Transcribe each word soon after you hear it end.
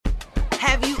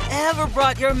Have you ever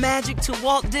brought your magic to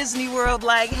Walt Disney World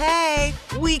like, hey,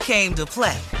 we came to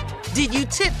play? Did you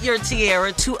tip your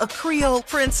tiara to a Creole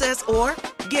princess or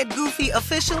get goofy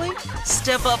officially?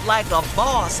 Step up like a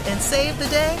boss and save the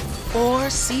day? Or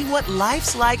see what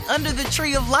life's like under the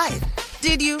tree of life?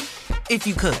 Did you? If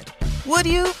you could. Would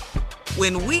you?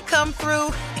 When we come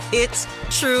through, it's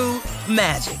true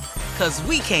magic. 'Cause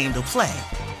we came to play.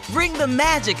 Bring the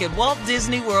magic at Walt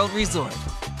Disney World Resort.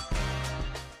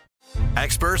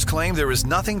 Experts claim there is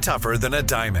nothing tougher than a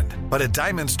diamond. But at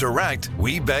Diamonds Direct,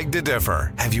 we beg to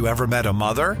differ. Have you ever met a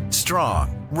mother?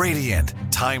 Strong, radiant,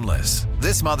 timeless.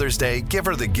 This Mother's Day, give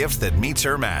her the gift that meets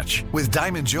her match. With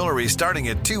diamond jewelry starting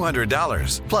at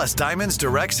 $200. Plus Diamonds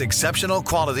Direct's exceptional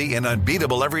quality and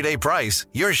unbeatable everyday price,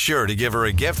 you're sure to give her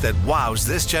a gift that wows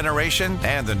this generation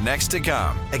and the next to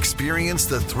come. Experience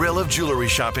the thrill of jewelry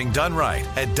shopping done right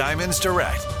at Diamonds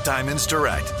Direct. Diamonds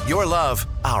Direct. Your love,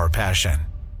 our passion.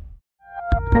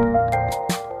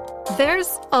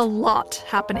 There's a lot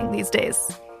happening these days,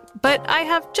 but I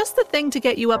have just the thing to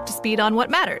get you up to speed on what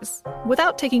matters,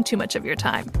 without taking too much of your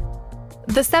time.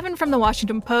 The 7 from the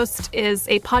Washington Post is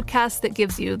a podcast that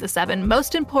gives you the 7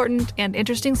 most important and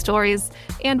interesting stories,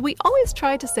 and we always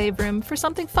try to save room for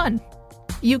something fun.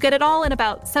 You get it all in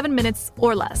about 7 minutes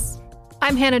or less.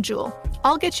 I'm Hannah Jewell.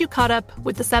 I'll get you caught up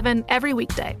with the 7 every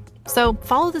weekday, so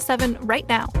follow the 7 right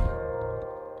now.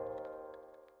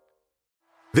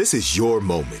 This is your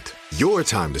moment, your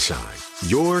time to shine,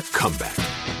 your comeback.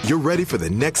 You're ready for the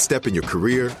next step in your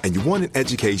career, and you want an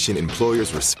education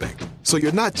employers respect. So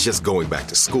you're not just going back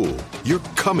to school, you're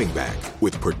coming back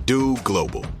with Purdue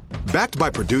Global. Backed by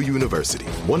Purdue University,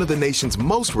 one of the nation's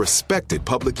most respected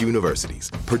public universities,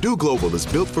 Purdue Global is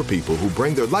built for people who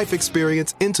bring their life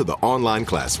experience into the online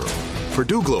classroom.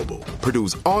 Purdue Global,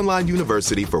 Purdue's online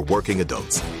university for working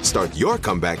adults. Start your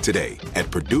comeback today at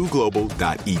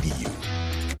purdueglobal.edu.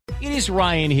 It is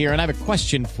Ryan here, and I have a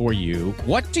question for you.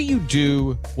 What do you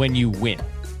do when you win?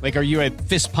 Like, are you a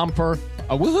fist pumper,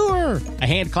 a woohooer, a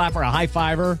hand clapper, a high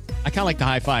fiver? I kind of like the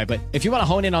high five, but if you want to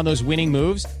hone in on those winning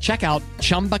moves, check out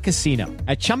Chumba Casino.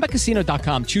 At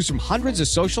ChumbaCasino.com, choose from hundreds of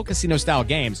social casino-style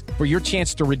games for your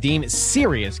chance to redeem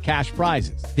serious cash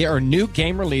prizes. There are new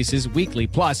game releases weekly,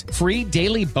 plus free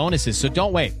daily bonuses, so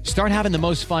don't wait. Start having the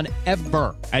most fun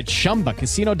ever at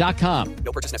ChumbaCasino.com.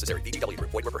 No purchase necessary. VGW.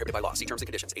 Void where prohibited by law. See terms and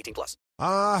conditions. 18+.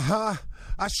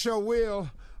 I sure will.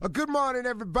 Good morning,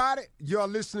 everybody. You're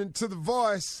listening to The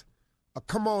Voice.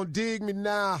 Come on, dig me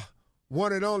now.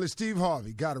 One and only Steve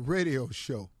Harvey got a radio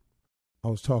show. I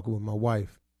was talking with my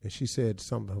wife, and she said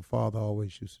something her father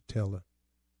always used to tell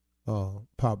her.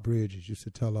 Pop Bridges used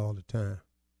to tell her all the time.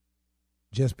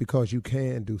 Just because you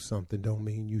can do something don't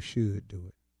mean you should do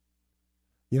it.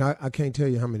 You know, I can't tell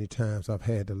you how many times I've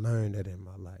had to learn that in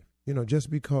my life. You know,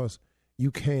 just because you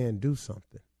can do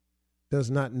something does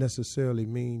not necessarily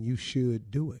mean you should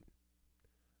do it.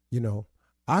 You know,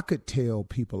 I could tell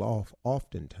people off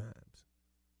oftentimes,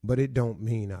 but it don't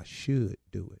mean I should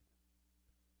do it.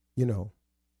 You know,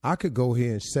 I could go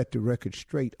here and set the record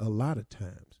straight a lot of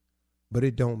times, but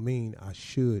it don't mean I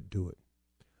should do it.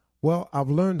 Well, I've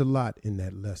learned a lot in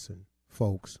that lesson,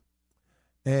 folks.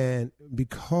 And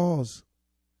because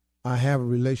I have a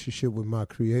relationship with my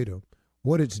Creator,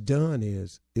 what it's done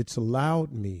is it's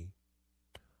allowed me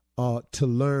to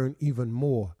learn even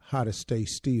more how to stay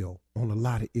still on a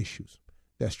lot of issues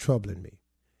that's troubling me.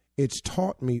 It's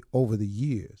taught me over the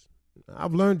years.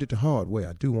 I've learned it the hard way.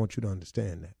 I do want you to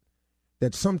understand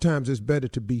that sometimes it's better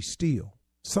to be still.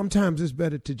 Sometimes it's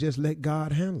better to just let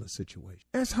God handle a situation.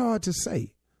 That's hard to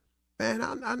say. Man,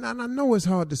 I know it's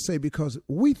hard to say because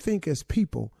we think as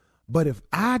people, but if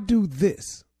I do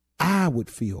this, I would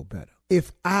feel better.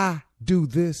 If I do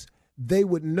this, they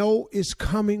would know it's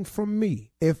coming from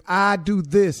me. If I do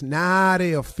this, now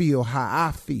they'll feel how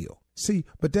I feel. See,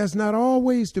 but that's not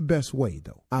always the best way,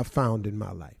 though, I've found in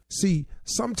my life. See,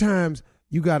 sometimes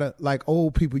you got to, like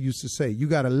old people used to say, you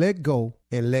got to let go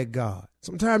and let God.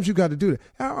 Sometimes you got to do that.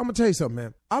 I'm going to tell you something,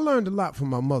 man. I learned a lot from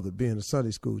my mother being a Sunday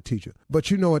school teacher.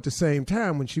 But, you know, at the same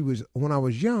time, when I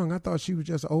was young, I thought she was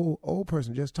just an old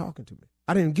person just talking to me.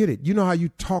 I didn't get it. You know how you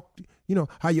talked, you know,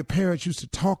 how your parents used to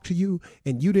talk to you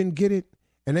and you didn't get it?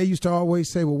 And they used to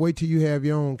always say, well, wait till you have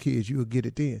your own kids. You'll get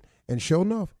it then. And sure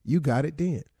enough, you got it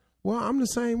then. Well, I'm the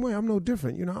same way. I'm no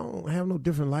different. You know, I don't have no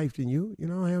different life than you. You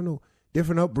know, I have no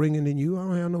different upbringing than you. I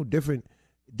don't have no different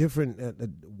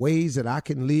ways that I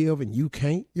can live and you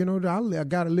can't. You know, I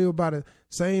got to live by the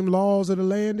same laws of the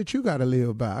land that you got to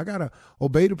live by. I got to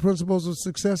obey the principles of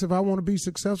success. If I want to be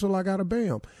successful, I got to obey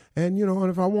them. And, you know, and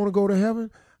if I want to go to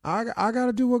heaven, I got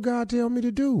to do what God tell me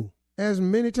to do as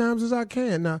many times as I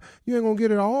can. Now, you ain't going to get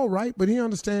it all right, but he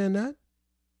understand that.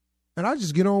 And I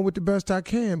just get on with the best I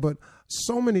can. But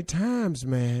so many times,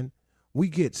 man, we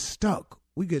get stuck.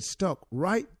 We get stuck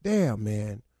right there,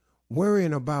 man,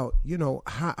 worrying about,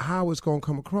 how it's going to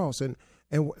come across. And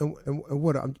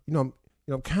what I'm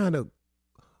kind of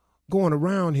going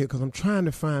around here because I'm trying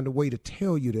to find a way to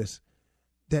tell you this,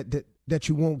 that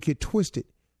you won't get twisted.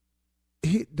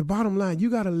 The bottom line, you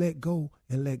got to let go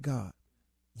and let God.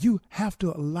 You have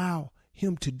to allow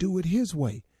him to do it his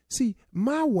way. See,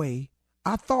 my way,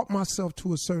 I thought myself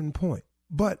to a certain point,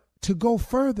 but to go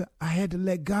further, I had to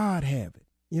let God have it.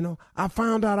 I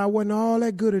found out I wasn't all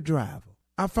that good a driver.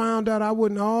 I found out I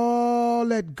wasn't all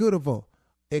that good of a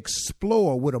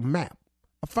explorer with a map.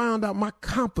 I found out my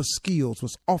compass skills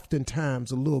was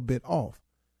oftentimes a little bit off.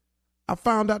 I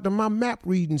found out that my map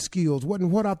reading skills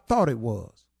wasn't what I thought it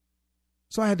was.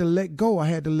 So I had to let go. I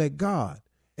had to let God.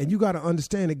 And you got to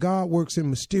understand that God works in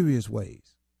mysterious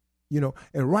ways.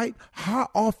 And how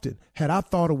often had I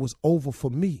thought it was over for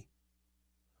me?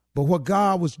 But what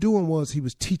God was doing was he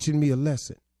was teaching me a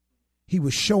lesson. He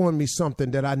was showing me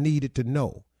something that I needed to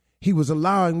know. He was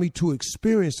allowing me to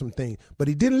experience some things, but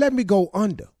he didn't let me go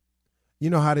under. You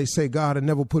know how they say God will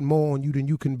never put more on you than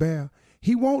you can bear?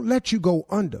 He won't let you go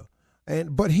under.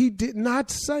 But he did not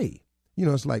say,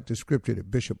 it's like the scripture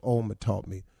that Bishop Olmer taught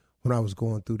me when I was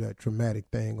going through that traumatic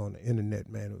thing on the internet,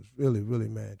 man. It was really, really,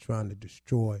 man, trying to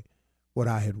destroy what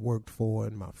I had worked for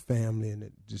and my family and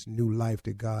this new life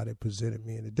that God had presented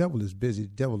me. And the devil is busy. The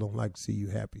devil don't like to see you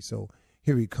happy. So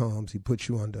here he comes. He puts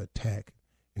you under attack.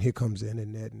 And here comes the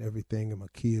internet and everything. And my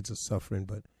kids are suffering.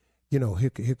 But,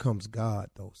 here comes God,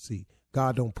 though. See,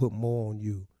 God don't put more on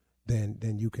you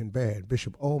than you can bear. And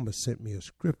Bishop Olmer sent me a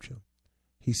scripture.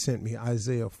 He sent me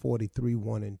Isaiah 43,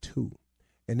 1 and 2.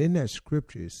 And in that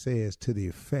scripture, it says to the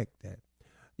effect that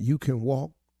you can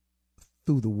walk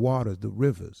through the waters, the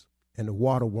rivers, and the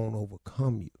water won't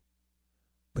overcome you.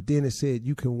 But then it said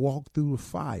you can walk through the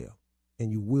fire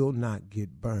and you will not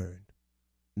get burned,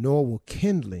 nor will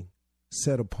kindling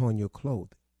set upon your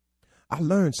clothing. I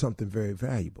learned something very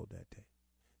valuable that day.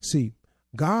 See,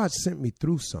 God sent me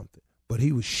through something, but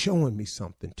he was showing me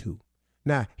something too.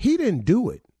 Now, he didn't do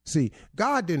it. See,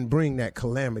 God didn't bring that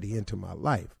calamity into my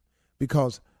life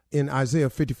because in Isaiah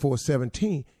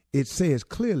 54:17, it says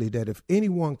clearly that if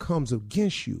anyone comes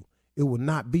against you, it will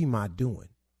not be my doing.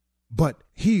 But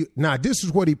this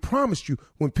is what he promised you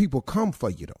when people come for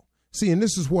you, though. See, and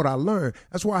this is what I learned.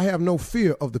 That's why I have no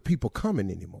fear of the people coming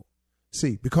anymore.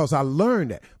 See, because I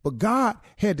learned that. But God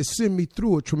had to send me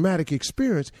through a traumatic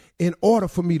experience in order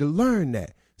for me to learn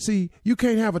that. See, you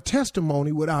can't have a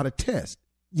testimony without a test.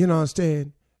 You know what I'm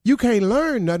saying? You can't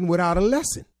learn nothing without a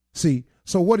lesson. See,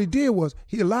 so what he did was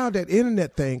he allowed that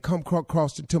internet thing come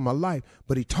across into my life,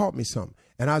 but he taught me something.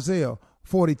 And Isaiah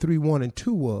 43, 1 and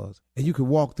 2 was, and you can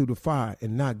walk through the fire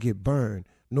and not get burned,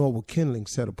 nor will kindling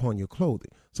set upon your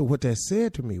clothing. So what that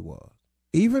said to me was,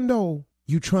 even though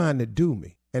you trying to do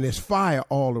me and there's fire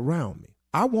all around me,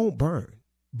 I won't burn.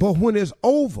 But when it's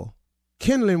over,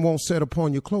 kindling won't set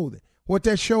upon your clothing. What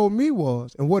that showed me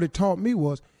was, and what it taught me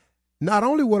was, not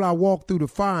only will I walk through the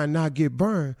fire and not get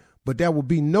burned, but there will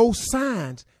be no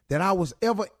signs that I was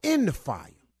ever in the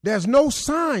fire. There's no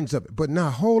signs of it. But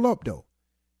now hold up, though.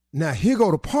 Now, here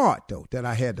go the part, though, that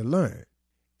I had to learn.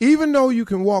 Even though you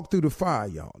can walk through the fire,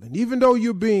 y'all, and even though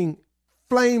you're being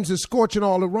flames is scorching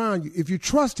all around you, if you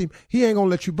trust him, he ain't going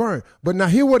to let you burn. But now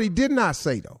hear what he did not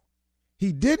say, though.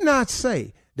 He did not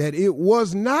say that it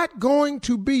was not going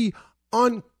to be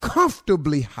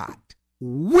uncomfortably hot,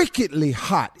 wickedly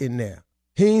hot in there.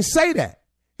 He didn't say that.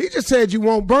 He just said you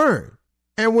won't burn.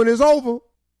 And when it's over,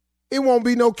 it won't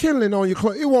be no kindling on your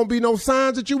clothes. It won't be no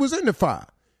signs that you was in the fire.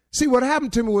 See, what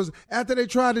happened to me was after they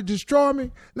tried to destroy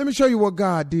me, let me show you what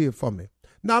God did for me.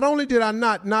 Not only did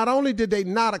they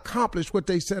not accomplish what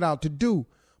they set out to do,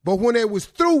 but when they was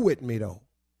through with me, though,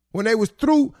 when they was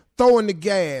through throwing the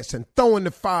gas and throwing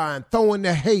the fire and throwing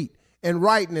the hate and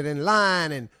writing it and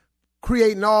lying and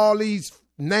creating all these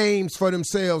names for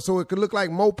themselves so it could look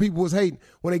like more people was hating,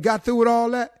 when they got through with all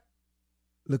that,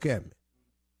 look at me.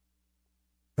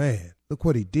 Man, look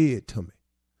what he did to me.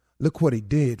 Look what he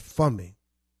did for me.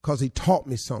 Because he taught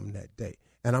me something that day.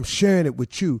 And I'm sharing it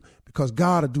with you because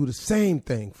God will do the same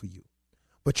thing for you.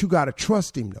 But you got to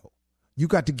trust him, though. You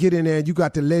got to get in there and you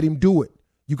got to let him do it.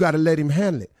 You got to let him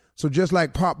handle it. So just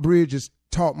like Pop Bridges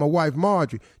taught my wife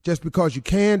Marjorie, just because you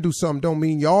can do something don't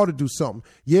mean you ought to do something.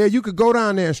 Yeah, you could go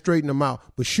down there and straighten them out,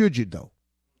 but should you, though?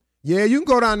 Yeah, you can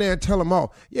go down there and tell them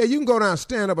off. Yeah, you can go down and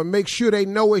stand up and make sure they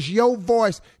know it's your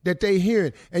voice that they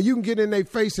hearing. And you can get in their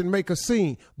face and make a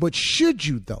scene. But should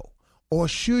you, though? Or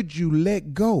should you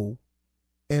let go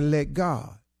and let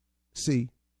God? See?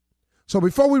 So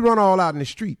before we run all out in the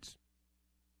streets,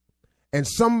 and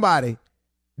somebody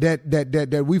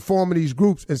that we form in these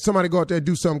groups and somebody go out there and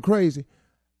do something crazy,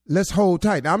 let's hold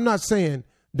tight. Now, I'm not saying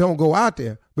don't go out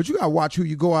there, but you got to watch who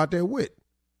you go out there with.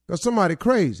 Because somebody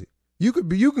crazy. You can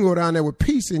go down there with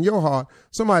peace in your heart.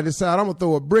 Somebody decide, I'm going to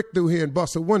throw a brick through here and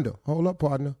bust a window. Hold up,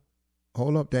 partner.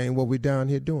 Hold up, that ain't what we down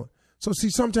here doing. So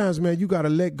see, sometimes, man, you got to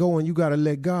let go and you got to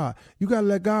let God. You got to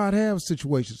let God have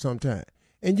situations sometimes.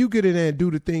 And you get in there and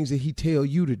do the things that he tell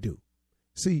you to do.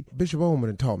 See, Bishop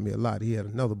Ullman taught me a lot. He had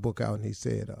another book out and he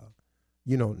said,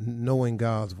 Knowing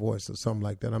God's Voice or something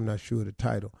like that. I'm not sure the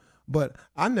title. But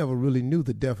I never really knew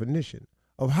the definition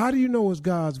of how do you know it's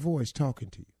God's voice talking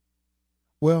to you?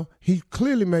 Well, he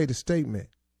clearly made a statement.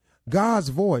 God's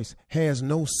voice has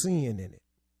no sin in it.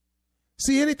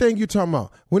 See, anything you're talking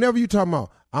about, whenever you're talking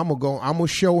about, I'm going to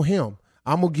show him,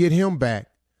 I'm going to get him back,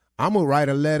 I'm going to write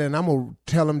a letter and I'm going to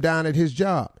tell him down at his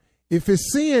job. If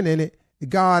it's sin in it,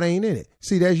 God ain't in it.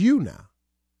 See, that's you now.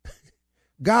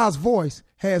 God's voice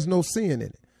has no sin in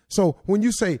it. So when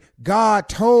you say, God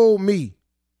told me,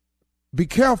 be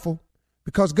careful,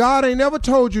 because God ain't never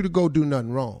told you to go do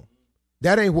nothing wrong.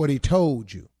 That ain't what he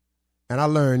told you. And I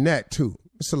learned that too.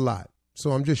 It's a lot.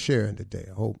 So I'm just sharing today.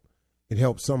 I hope it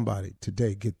helps somebody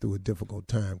today get through a difficult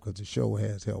time, because the show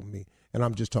has helped me. And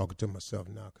I'm just talking to myself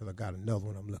now because I got another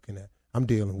one I'm looking at. I'm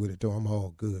dealing with it though. I'm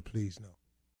all good. Please know.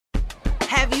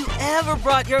 Have you ever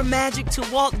brought your magic to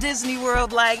Walt Disney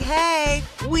World like, hey,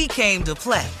 we came to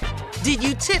play? Did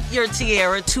you tip your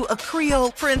tiara to a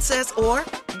Creole princess or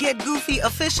get goofy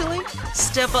officially?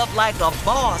 Step up like a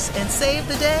boss and save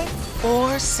the day?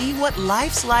 Or see what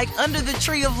life's like under the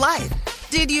tree of life?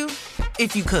 Did you?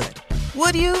 If you could.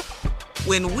 Would you?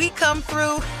 When we come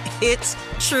through, it's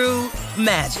true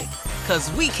magic.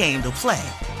 'Cause we came to play.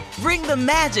 Bring the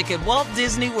magic at Walt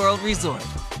Disney World Resort.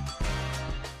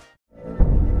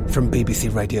 From BBC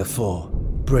Radio 4,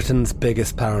 Britain's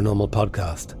biggest paranormal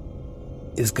podcast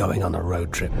is going on a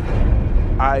road trip.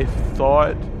 I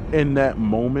thought in that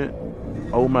moment,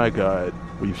 oh my God,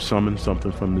 we've summoned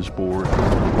something from this board.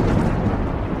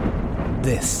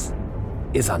 This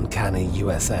is Uncanny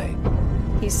USA.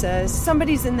 He says,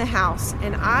 somebody's in the house,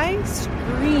 and I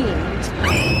screamed.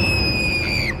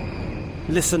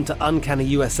 Listen to Uncanny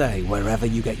USA wherever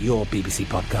you get your BBC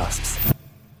podcasts,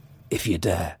 if you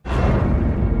dare.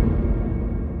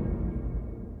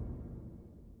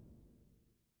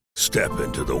 Step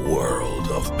into the world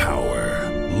of power,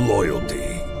 loyalty,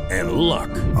 and luck.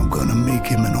 I'm gonna make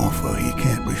him an offer he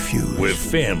can't refuse. With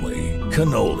family,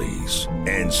 cannolis,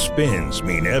 and spins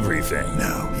mean everything.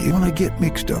 Now, you wanna get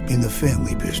mixed up in the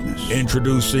family business.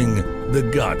 Introducing The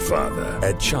Godfather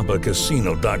at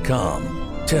ChumbaCasino.com.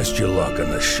 Test your luck in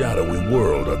the shadowy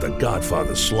world of The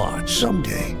Godfather slot.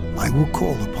 Someday, I will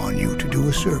call upon you to do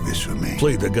a service for me.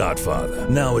 Play The Godfather,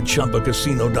 now at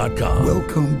ChumbaCasino.com.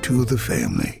 Welcome to the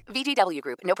family. VGW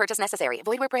Group. No purchase necessary.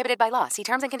 Void where prohibited by law. See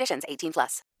terms and conditions.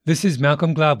 18+. This is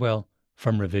Malcolm Gladwell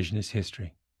from Revisionist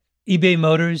History. eBay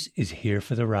Motors is here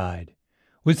for the ride.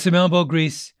 With some elbow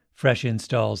grease, fresh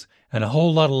installs, and a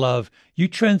whole lot of love, you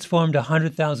transformed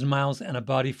 100,000 miles and a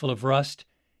body full of rust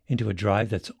into a drive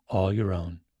that's all your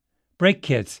own. Brake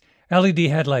kits, LED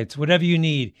headlights, whatever you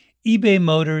need, eBay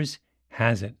Motors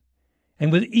has it.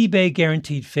 And with eBay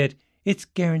Guaranteed Fit, it's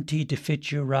guaranteed to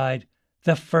fit your ride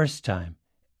the first time,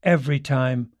 every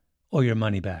time, or your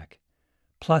money back.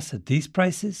 Plus, at these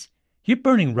prices, you're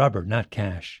burning rubber, not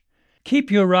cash.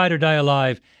 Keep your ride or die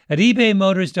alive at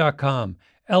ebaymotors.com.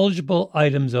 Eligible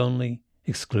items only.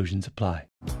 Exclusions apply.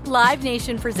 Live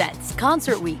Nation presents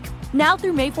Concert Week. Now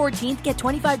through May 14th, get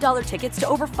 $25 tickets to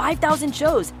over 5,000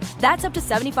 shows. That's up to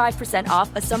 75%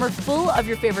 off a summer full of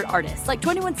your favorite artists like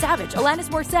 21 Savage, Alanis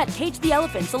Morissette, Cage the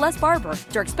Elephant, Celeste Barber,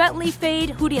 Dierks Bentley,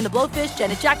 Fade, Hootie and the Blowfish,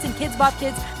 Janet Jackson, Kidz Bop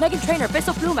Kids, Meghan Trainor,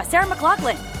 Peso Pluma, Sarah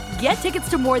McLachlan. Get tickets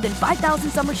to more than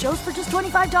 5,000 summer shows for just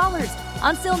 $25.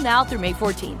 Until now through May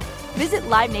 14th. Visit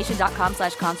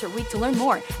LiveNation.com/Concert Week to learn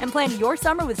more and plan your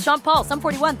summer with Sean Paul, Sum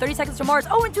 41, 30 Seconds to Mars,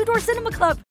 and Two Door Cinema Club.